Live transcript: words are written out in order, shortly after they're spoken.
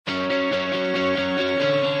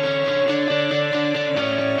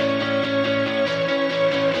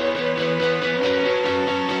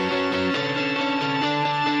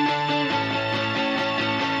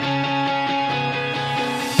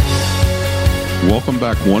Welcome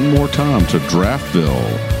back one more time to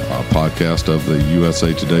Draftville, a podcast of the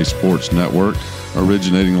USA Today Sports Network,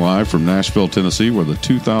 originating live from Nashville, Tennessee, where the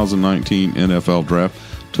 2019 NFL Draft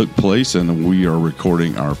took place, and we are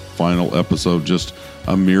recording our final episode just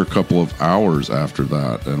a mere couple of hours after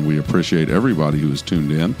that. And we appreciate everybody who has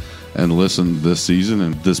tuned in and listened this season.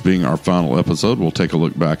 And this being our final episode, we'll take a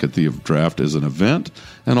look back at the draft as an event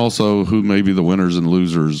and also who maybe the winners and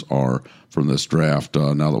losers are from this draft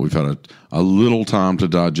now that we've had a little time to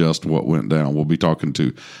digest what went down. We'll be talking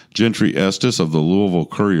to Gentry Estes of the Louisville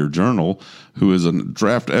Courier-Journal, who is a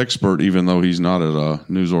draft expert, even though he's not at a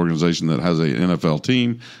news organization that has an NFL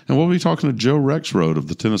team. And we'll be talking to Joe Rexrode of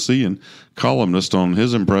the Tennessean, columnist, on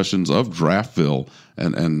his impressions of Draftville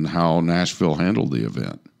and how Nashville handled the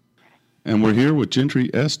event. And we're here with Gentry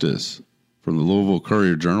Estes from the Louisville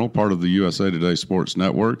Courier-Journal, part of the USA Today Sports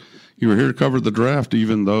Network. You were here to cover the draft,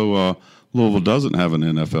 even though Louisville doesn't have an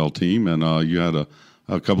NFL team, and you had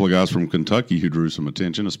a couple of guys from Kentucky who drew some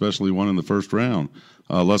attention, especially one in the first round.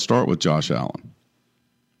 Let's start with Josh Allen.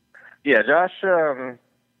 Yeah, Josh,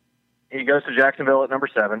 he goes to Jacksonville at number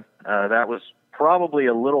 7. That was probably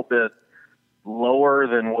a little bit lower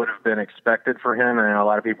than would have been expected for him, and a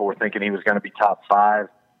lot of people were thinking he was going to be top 5.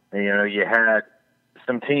 And, you had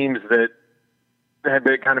some teams that had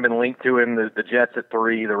kind of been linked to him, the Jets at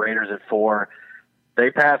 3, the Raiders at 4. They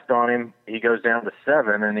passed on him. He goes down to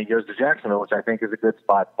 7, and he goes to Jacksonville, which I think is a good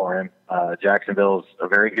spot for him. Jacksonville's a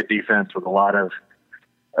very good defense with a lot of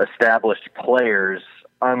established players,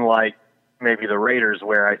 unlike maybe the Raiders,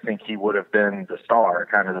 where I think he would have been the star,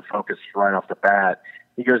 kind of the focus right off the bat.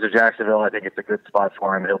 He goes to Jacksonville. I think it's a good spot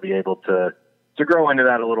for him. He'll be able to grow into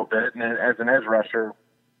that a little bit. And as an edge rusher,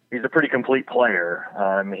 he's a pretty complete player.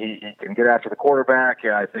 He can get after the quarterback.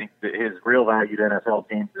 I think that his real value to NFL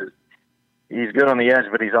teams is he's good on the edge,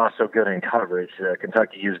 but he's also good in coverage.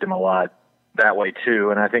 Kentucky used him a lot that way too,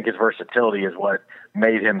 and I think his versatility is what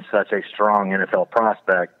made him such a strong NFL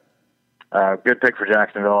prospect. Good pick for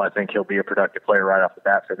Jacksonville. I think he'll be a productive player right off the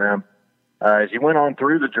bat for them. As you went on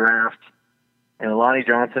through the draft, Lonnie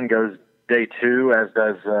Johnson goes day 2, as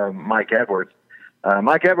does Mike Edwards.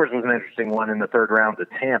 Mike Edwards was an interesting one in the 3rd round to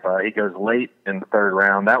Tampa. He goes late in the 3rd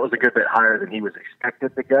round. That was a good bit higher than he was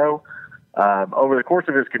expected to go. Over the course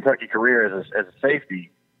of his Kentucky career as a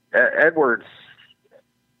safety, Edwards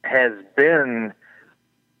has been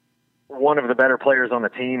one of the better players on the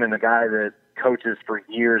team, and the guy that coaches for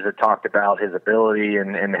years have talked about his ability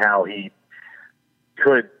and how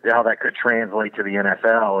that could translate to the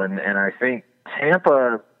NFL. And I think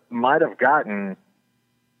Tampa might have gotten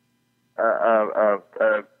I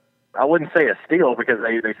wouldn't say a steal because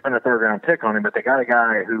they spent a 3rd round pick on him, but they got a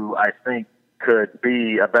guy who I think could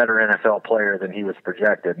be a better NFL player than he was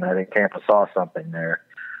projected, and I think Tampa saw something there.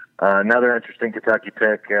 Another interesting Kentucky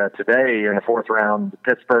pick today in the 4th round,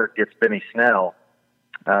 Pittsburgh gets Benny Snell.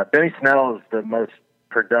 Benny Snell is the most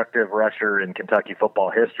productive rusher in Kentucky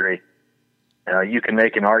football history. You can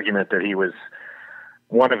make an argument that he was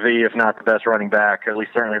one of the, if not the best running back, at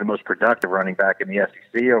least certainly the most productive running back in the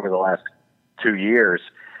SEC over the last 2 years.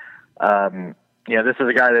 This is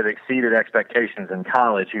a guy that exceeded expectations in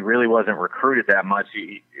college. He really wasn't recruited that much.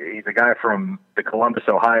 He's a guy from the Columbus,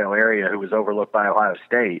 Ohio area who was overlooked by Ohio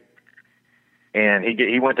State. And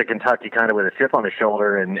he went to Kentucky kind of with a chip on his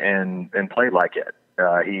shoulder and played like it.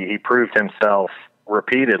 He proved himself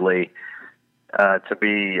repeatedly to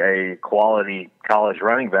be a quality college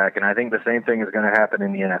running back, and I think the same thing is going to happen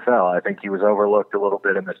in the NFL. I think he was overlooked a little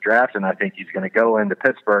bit in this draft, and I think he's going to go into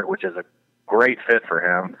Pittsburgh, which is a great fit for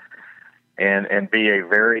him, and be a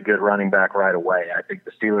very good running back right away. I think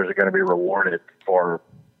the Steelers are going to be rewarded for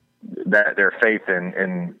their faith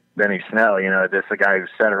in Benny Snell. This is a guy who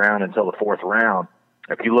sat around until the 4th round.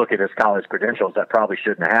 If you look at his college credentials, that probably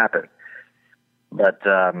shouldn't happen. But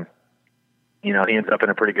he ends up in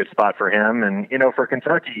a pretty good spot for him. And, for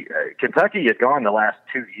Kentucky, Kentucky had gone the last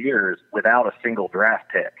 2 years without a single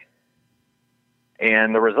draft pick.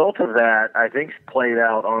 And the result of that, I think, played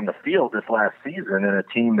out on the field this last season in a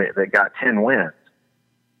team that got 10 wins.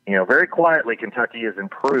 Very quietly, Kentucky has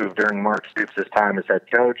improved during Mark Stoops' time as head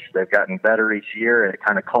coach. They've gotten better each year, and it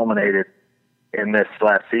kind of culminated in this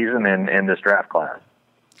last season and this draft class.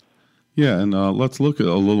 Yeah, and let's look at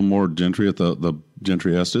a little more Gentry at the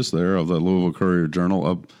Gentry Estes there of the Louisville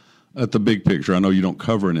Courier-Journal. At the big picture, I know you don't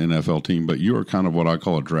cover an NFL team, but you are kind of what I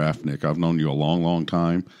call a draftnik. I've known you a long, long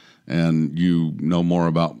time, and you know more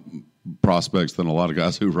about prospects than a lot of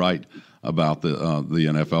guys who write about the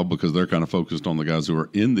NFL because they're kind of focused on the guys who are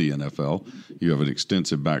in the NFL. You have an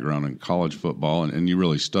extensive background in college football, and you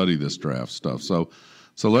really study this draft stuff. So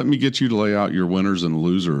So let me get you to lay out your winners and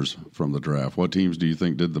losers from the draft. What teams do you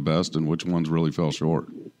think did the best, and which ones really fell short?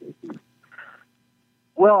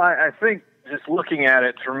 Well, I think just looking at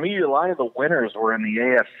it, for me, a lot of the winners were in the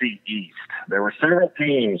AFC East. There were several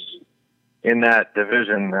teams in that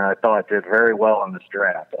division that I thought did very well in this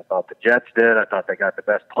draft. I thought the Jets did. I thought they got the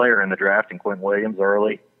best player in the draft in Quinn Williams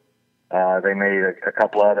early. They made a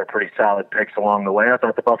couple other pretty solid picks along the way. I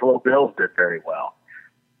thought the Buffalo Bills did very well.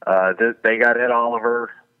 They got Ed Oliver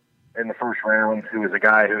in the first round, who was a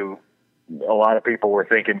guy who a lot of people were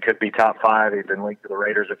thinking could be top 5. He'd been linked to the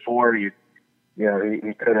Raiders at 4. He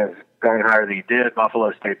could have gone higher than he did.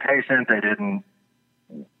 Buffalo stayed patient. They didn't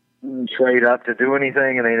trade up to do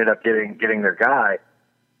anything, and they ended up getting their guy.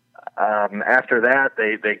 After that,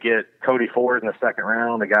 they get Cody Ford in the second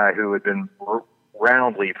round, a guy who had been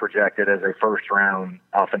roundly projected as a first-round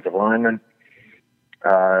offensive lineman.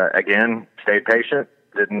 Again, stayed patient.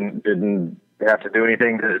 Didn't have to do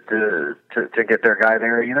anything to get their guy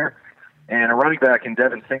there either. And a running back in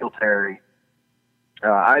Devin Singletary.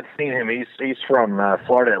 I'd seen him. He's from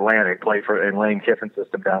Florida Atlantic, played in Lane Kiffin's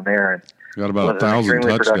system down there, and got about 1,000 touchdowns.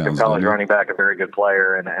 Extremely productive college running back, a very good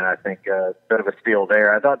player, and I think a bit of a steal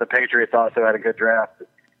there. I thought the Patriots also had a good draft.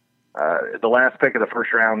 The last pick of the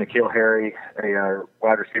first round, N'Keal Harry, a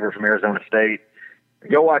wide receiver from Arizona State.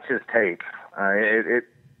 Go watch his tape. It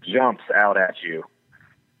jumps out at you.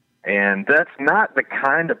 And that's not the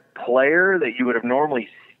kind of player that you would have normally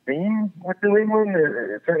seen with New England.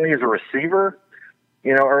 It certainly is a receiver,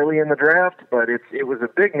 early in the draft, but it was a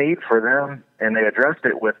big need for them, and they addressed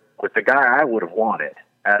it with the guy I would have wanted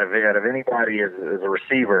out of anybody as a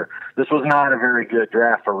receiver. This was not a very good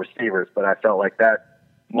draft for receivers, but I felt like that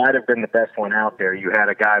might have been the best one out there. You had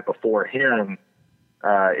a guy before him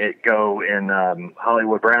go in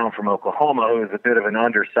Hollywood Brown from Oklahoma, who is a bit of an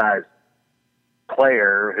undersized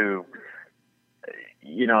player who,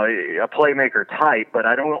 a playmaker type, but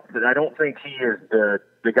I don't think he is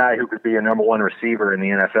the guy who could be a number one receiver in the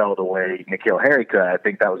NFL the way N'Keal Harry could. I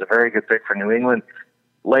think that was a very good pick for New England.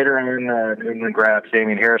 Later on, New England grabs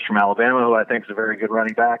Damian Harris from Alabama, who I think is a very good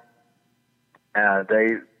running back.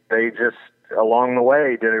 They just, along the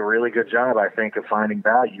way, did a really good job, I think, of finding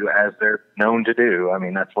value, as they're known to do. I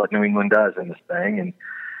mean, that's what New England does in this thing. And,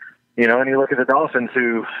 and you look at the Dolphins,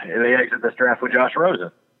 who they exit this draft with Josh Rosen,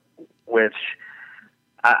 which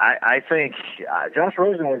I think Josh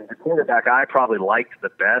Rosen was the quarterback I probably liked the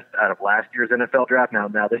best out of last year's NFL draft. Now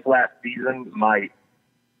this last season might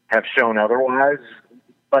have shown otherwise,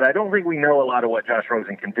 but I don't think we know a lot of what Josh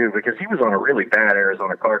Rosen can do, because he was on a really bad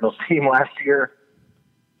Arizona Cardinals team last year.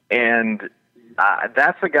 And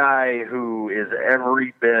that's a guy who is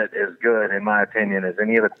every bit as good, in my opinion, as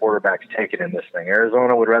any of the quarterbacks taken in this thing.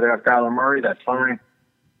 Arizona would rather have Kyler Murray. That's fine.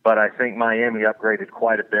 But I think Miami upgraded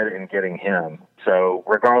quite a bit in getting him. So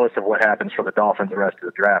regardless of what happens for the Dolphins the rest of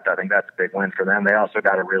the draft, I think that's a big win for them. They also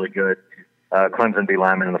got a really good Clemson D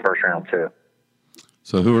lineman in the first round, too.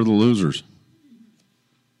 So who are the losers?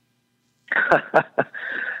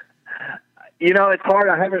 It's hard.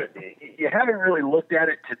 You haven't really looked at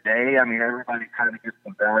it today. I mean, everybody kind of gets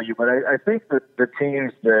some value, but I think that the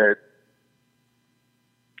teams that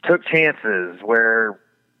took chances where,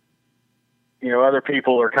 other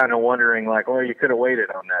people are kind of wondering, like, well, you could have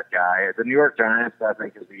waited on that guy. The New York Giants, I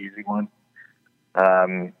think, is the easy one.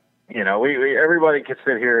 Everybody could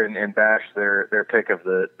sit here and bash their pick of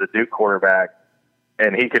the Duke quarterback,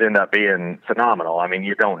 and he could end up being phenomenal. I mean,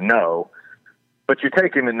 you don't know. But you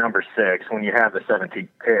take him at number 6 when you have the 17th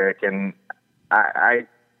pick, and I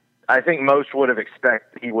think most would have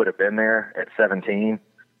expected he would have been there at 17,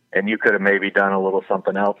 and you could have maybe done a little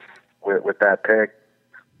something else with that pick.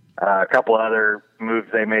 A couple other moves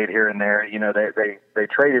they made here and there. They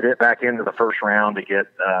traded it back into the first round to get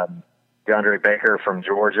DeAndre Baker from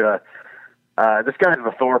Georgia. This guy's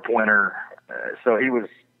a Thor pointer, so he was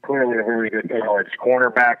clearly a very good college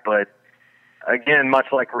cornerback, but again, much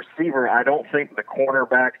like receiver, I don't think the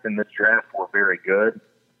cornerbacks in this draft were very good.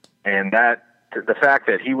 And the fact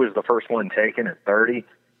that he was the first one taken at 30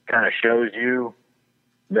 kind of shows you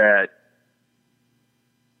that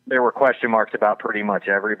there were question marks about pretty much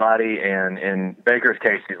everybody. And in Baker's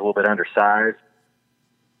case, he's a little bit undersized.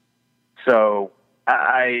 So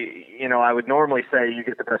I would normally say you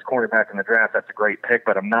get the best cornerback in the draft. That's a great pick,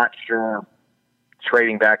 but I'm not sure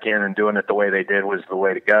trading back in and doing it the way they did was the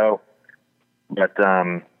way to go. But,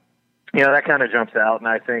 that kind of jumps out. And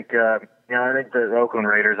I think, I think the Oakland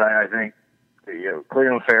Raiders, I think,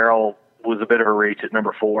 Cleveland Farrell was a bit of a reach at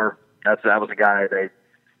number 4. That was a guy they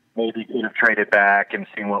maybe could have traded back and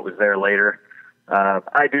seen what was there later.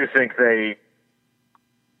 I do think they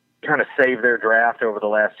kind of saved their draft over the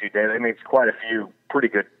last few days. They made quite a few pretty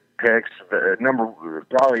good picks.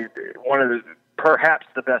 Probably one of perhaps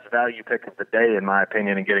the best value pick of the day, in my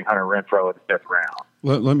opinion, in getting Hunter Renfrow in the 5th round.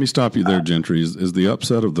 Let me stop you there, Gentry. Is the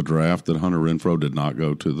upset of the draft that Hunter Renfrow did not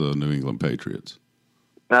go to the New England Patriots?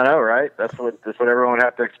 I know, right? That's what everyone would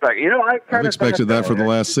have to expect. I've expected that for the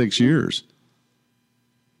last 6 years.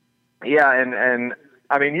 Yeah, and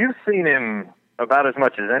I mean, you've seen him about as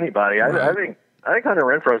much as anybody. Right. I think Hunter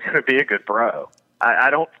Renfrow is going to be a good pro.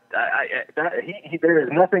 There is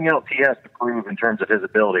nothing else he has to prove in terms of his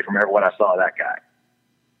ability from what I saw of that guy.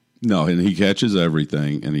 No, and he catches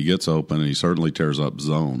everything, and he gets open, and he certainly tears up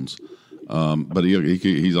zones. But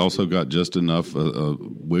he's also got just enough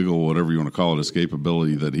wiggle, whatever you want to call it,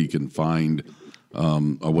 escapability that he can find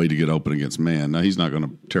a way to get open against man. Now, he's not going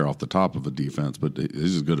to tear off the top of a defense, but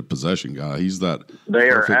he's as good a possession guy. He's that They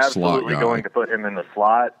are perfect slot absolutely guy. going to put him in the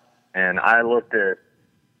slot, and I looked at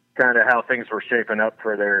kind of how things were shaping up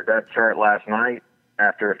for their depth chart last night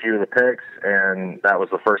after a few of the picks, and that was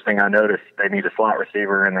the first thing I noticed. They need a slot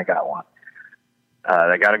receiver, and they got one.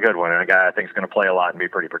 They got a good one, and a guy I think is going to play a lot and be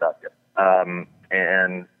pretty productive. And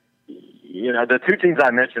the two teams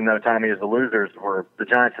I mentioned, though, Tommy, as the losers were the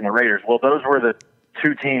Giants and the Raiders. Well, those were the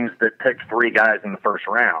two teams that picked 3 guys in the first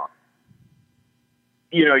round.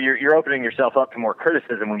 You're opening yourself up to more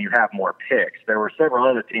criticism when you have more picks. There were several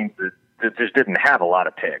other teams that just didn't have a lot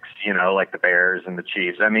of picks, like the Bears and the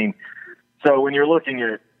Chiefs. I mean, so when you're looking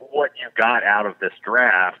at what you got out of this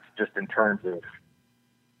draft, just in terms of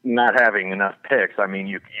not having enough picks, I mean,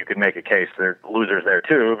 you could make a case they're losers there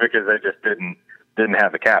too, because they just didn't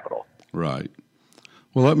have the capital. Right.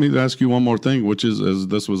 Well, let me ask you one more thing, which is, as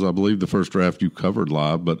this was, I believe, the first draft you covered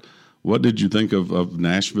live, but what did you think of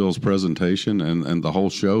Nashville's presentation and the whole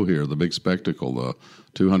show here, the big spectacle, the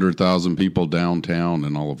 200,000 people downtown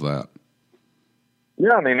and all of that?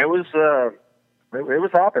 Yeah, I mean, it was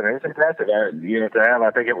hopping. It was impressive. To have, I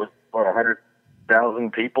think it was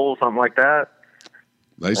 100,000 people, something like that.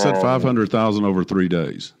 They said 500,000 over 3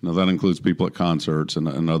 days. Now that includes people at concerts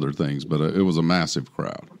and other things, but it was a massive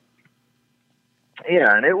crowd.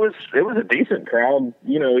 Yeah, and it was a decent crowd.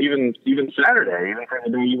 Even Saturday, even for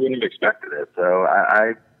the day you wouldn't have expected it. So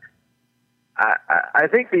I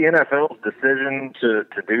think the NFL's decision to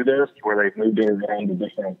do this, where they've moved it around to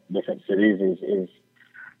different cities,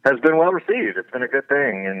 has been well received. It's been a good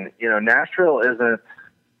thing. And Nashville isn't.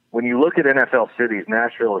 When you look at NFL cities,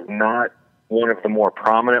 Nashville is not one of the more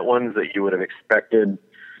prominent ones that you would have expected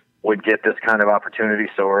would get this kind of opportunity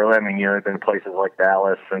so early. I mean, there have been places like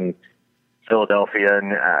Dallas and Philadelphia,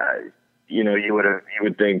 and you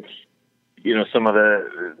would think some of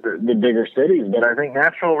the bigger cities, but I think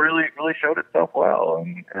Nashville really showed itself well,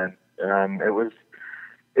 and it was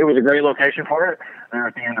a great location for it. There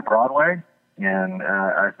at the end of Broadway, and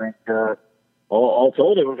I think all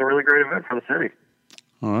told, it was a really great event for the city.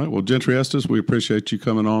 All right. Well, Gentry Estes, we appreciate you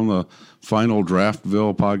coming on the final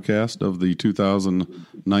Draftville podcast of the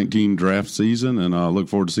 2019 draft season, and I look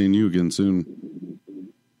forward to seeing you again soon.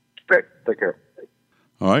 Great. Take care.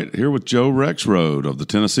 All right. Here with Joe Rexrode of the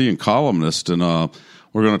Tennessean Columnist, and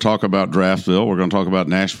we're going to talk about Draftville. We're going to talk about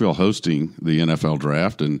Nashville hosting the NFL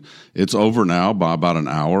draft, and it's over now by about an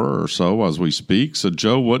hour or so as we speak. So,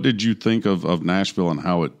 Joe, what did you think of Nashville and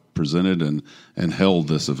how it presented and held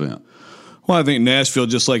this event? Well, I think Nashville,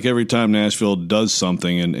 just like every time Nashville does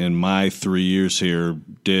something in my 3 years here,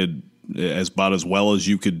 did about as well as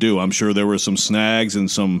you could do. I'm sure there were some snags and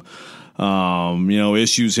some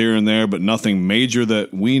issues here and there, but nothing major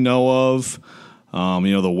that we know of.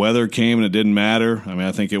 The weather came and it didn't matter. I mean,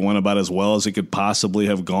 I think it went about as well as it could possibly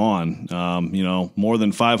have gone. More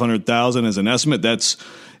than 500,000 as an estimate. That's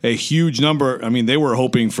a huge number. I mean, they were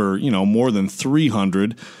hoping for, more than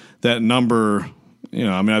 300. That number,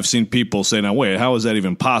 I've seen people say, now, wait, how is that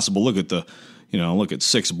even possible? Look at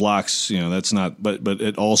 6 blocks, that's not, but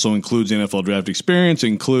it also includes the NFL draft experience,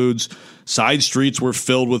 includes side streets were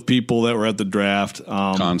filled with people that were at the draft.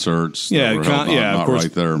 Concerts. Yeah. Not of course,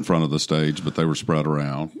 right there in front of the stage, but they were spread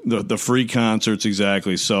around. The free concerts.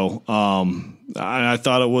 Exactly. So, I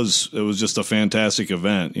thought it was just a fantastic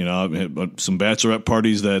event, some bachelorette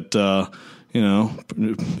parties that,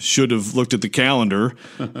 should have looked at the calendar.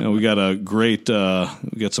 We got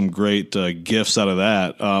some great gifts out of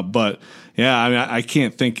that. But yeah, I mean, I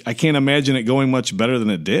can't imagine it going much better than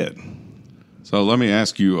it did. So let me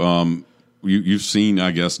ask you, you've seen,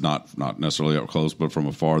 I guess, not necessarily up close, but from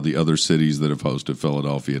afar, the other cities that have hosted: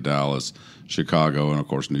 Philadelphia, Dallas, Chicago, and of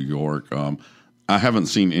course New York. I haven't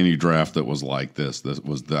seen any draft that was like this.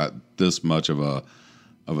 This much of a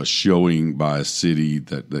showing by a city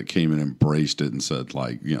that came and embraced it and said,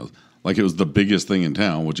 like it was the biggest thing in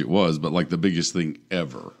town, which it was, but like the biggest thing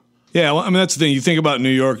ever. Yeah, well, I mean, that's the thing. You think about New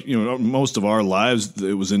York, most of our lives,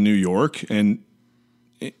 it was in New York, and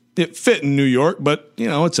it fit in New York, but, it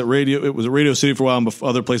was a Radio City for a while, and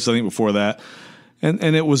other places, I think, before that.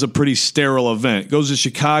 And it was a pretty sterile event. It goes to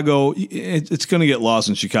Chicago, it's going to get lost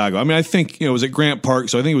in Chicago. I mean, I think, it was at Grant Park,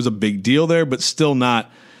 so I think it was a big deal there, but still not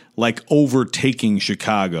like overtaking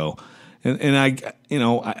Chicago. And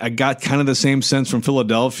I got kind of the same sense from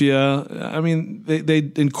Philadelphia. I mean,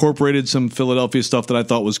 they incorporated some Philadelphia stuff that I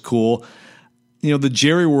thought was cool. The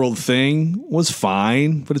Jerry World thing was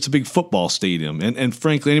fine, but it's a big football stadium. And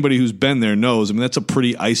frankly, anybody who's been there knows, I mean, that's a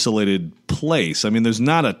pretty isolated place. I mean, there's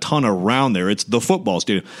not a ton around there. It's the football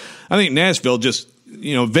stadium. I think Nashville just,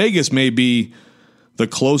 Vegas may be the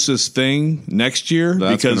closest thing next year.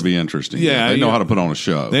 That's going to be interesting. Yeah, they know how to put on a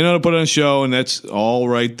show. They know how to put on a show, and that's all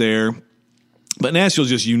right there. But Nashville's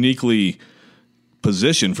just uniquely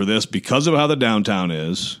positioned for this because of how the downtown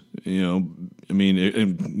is.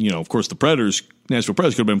 Of course, the Nashville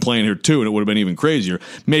Predators could have been playing here too, and it would have been even crazier.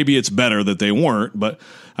 Maybe it's better that they weren't, but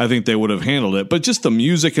I think they would have handled it. But just the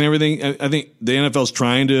music and everything, I think the NFL's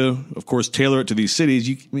trying to, of course, tailor it to these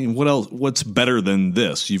cities. What else? What's better than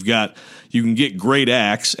this? You can get great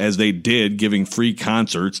acts, as they did, giving free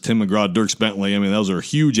concerts. Tim McGraw, Dierks Bentley. I mean, those are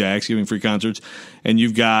huge acts giving free concerts, and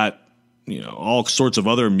you've got all sorts of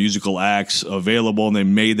other musical acts available, and they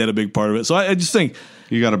made that a big part of it. So I just think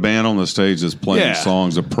you got a band on the stage that's playing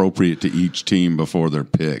songs appropriate to each team before their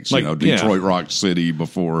picks. Detroit Rock City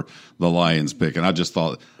before the Lions pick. And I just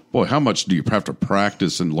thought, boy, how much do you have to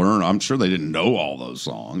practice and learn? I'm sure they didn't know all those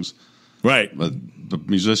songs. Right. But the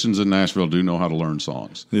musicians in Nashville do know how to learn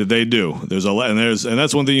songs. They do. There's a lot, and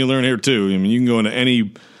that's one thing you learn here too. I mean, you can go into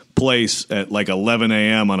any place at like 11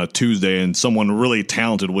 a.m. on a Tuesday, and someone really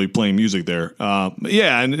talented will be playing music there.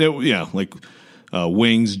 Like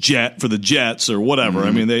Wings, Jet for the Jets or whatever.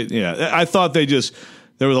 Mm-hmm. I mean, I thought there was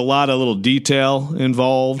a lot of little detail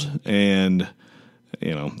involved, and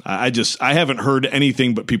I haven't heard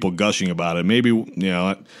anything but people gushing about it. Maybe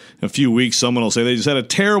in a few weeks someone will say they just had a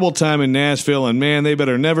terrible time in Nashville, and man, they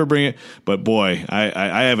better never bring it. But boy,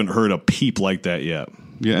 I haven't heard a peep like that yet.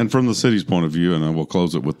 Yeah, and from the city's point of view, and we'll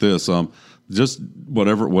close it with this, just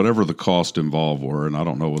whatever the cost involved were, and I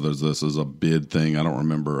don't know whether this is a bid thing. I don't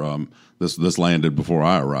remember. This landed before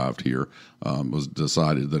I arrived here. Was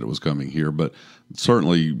decided that it was coming here, but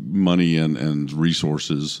certainly money and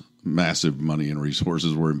resources, massive money and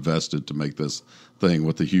resources were invested to make this thing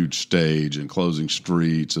with the huge stage and closing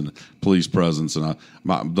streets and police presence. And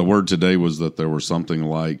the word today was that there were something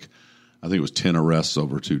like, I think it was 10 arrests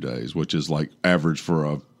over 2 days, which is like average for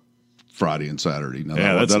a Friday and Saturday. Now,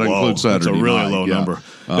 that's that low. includes Saturday That's a really night. low number.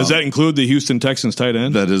 Does that include the Houston Texans tight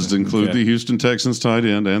end? That does include the Houston Texans tight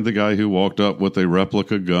end and the guy who walked up with a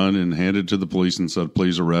replica gun and handed to the police and said,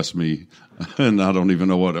 "Please arrest me." And I don't even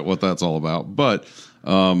know what that's all about. But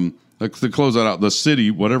to close that out, the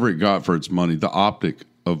city, whatever it got for its money, the optic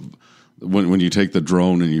of when you take the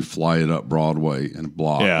drone and you fly it up Broadway and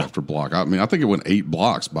block after block. I mean, I think it went 8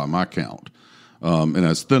 blocks by my count. And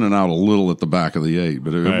it's thinning out a little at the back of the 8,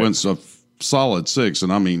 but it went a solid 6,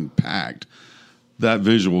 and I mean packed. That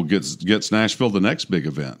visual gets Nashville the next big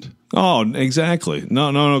event. Oh, exactly.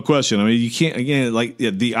 No question. I mean, you can't, again,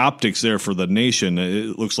 the optics there for the nation,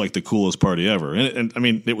 it looks like the coolest party ever. And I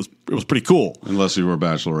mean, it was pretty cool. Unless you were a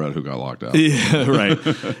bachelorette who got locked out. Yeah, right.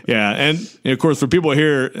 Yeah. And of course, for people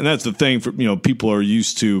here, and that's the thing, for people are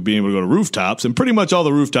used to being able to go to rooftops, and pretty much all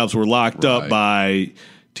the rooftops were locked up by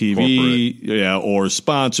TV, corporate. Or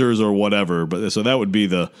sponsors or whatever. But so that would be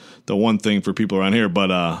the one thing for people around here.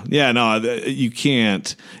 But you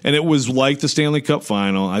can't. And it was like the Stanley Cup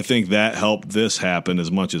final. I think that helped this happen as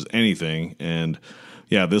much as anything. And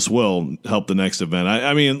this will help the next event.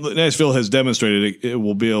 I mean, Nashville has demonstrated it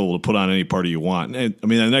will be able to put on any party you want. And I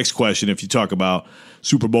mean, the next question, if you talk about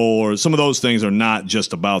Super Bowl or some of those things, are not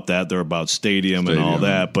just about that; they're about stadium and all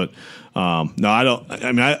that. But no, I don't.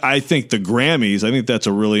 I mean, I think the Grammys. I think that's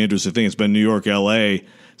a really interesting thing. It's been New York, L.A.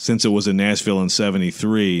 since it was in Nashville in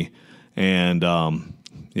 '73, and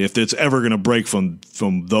if it's ever going to break from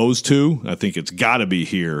those two, I think it's got to be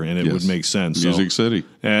here, and it would make sense. Music City,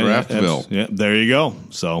 Draftville. Yeah, there you go.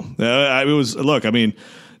 So it was. Look, I mean,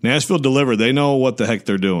 Nashville delivered. They know what the heck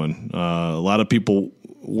they're doing. A lot of people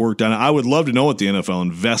worked on it. I would love to know what the NFL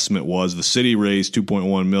investment was. The city raised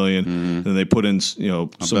 $2.1 million, and they put in, I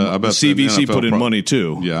bet the CVC put in money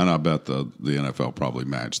too. Yeah, and I bet the NFL probably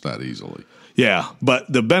matched that easily. Yeah,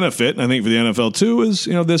 but the benefit, I think, for the NFL too is,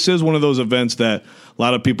 this is one of those events that a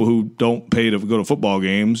lot of people who don't pay to go to football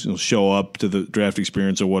games show up to the draft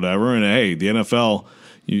experience or whatever. And hey, the NFL,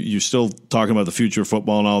 you're still talking about the future of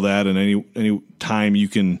football and all that. And any time you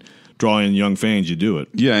can draw in young fans, you do it.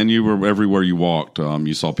 Yeah, and you were everywhere you walked.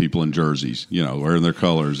 You saw people in jerseys, wearing their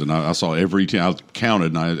colors. And I saw every team. I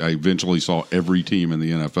counted, and I eventually saw every team in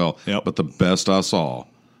the NFL. Yep. But the best I saw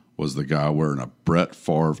was the guy wearing a Brett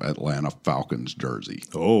Favre Atlanta Falcons jersey.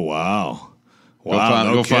 Oh, wow.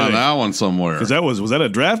 Go find that one somewhere. Because was that a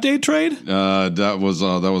draft day trade? That was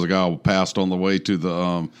a guy who passed on the way to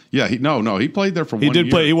the he played there for 1 year. He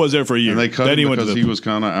did play. He was there for a year. And they cut him because he was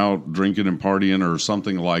kind of out drinking and partying or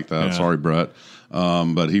something like that. Yeah. Sorry, Brett.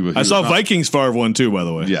 But he was. I saw Vikings Favre one too, by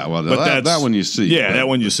the way. Yeah, well, that one you see. Yeah, that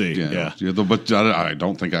one you see. Yeah. But I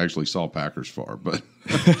don't think I actually saw Packers Favre. But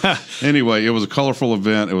anyway, it was a colorful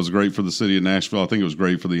event. It was great for the city of Nashville. I think it was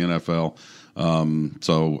great for the NFL.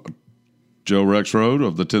 So Joe Rexrode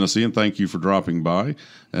of the Tennessean, thank you for dropping by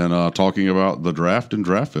and talking about the draft in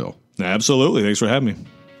Draftville. Absolutely. Thanks for having me.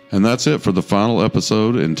 And that's it for the final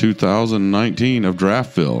episode in 2019 of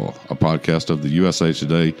Draftville, a podcast of the USA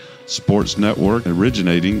Today Sports Network,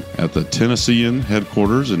 originating at the Tennessean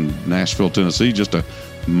headquarters in Nashville, Tennessee, just a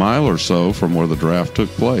mile or so from where the draft took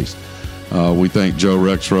place. We thank Joe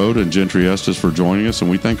Rexrode and Gentry Estes for joining us,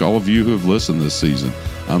 and we thank all of you who have listened this season.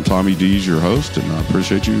 I'm Tommy Dees, your host, and I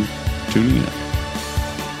appreciate you tuning in.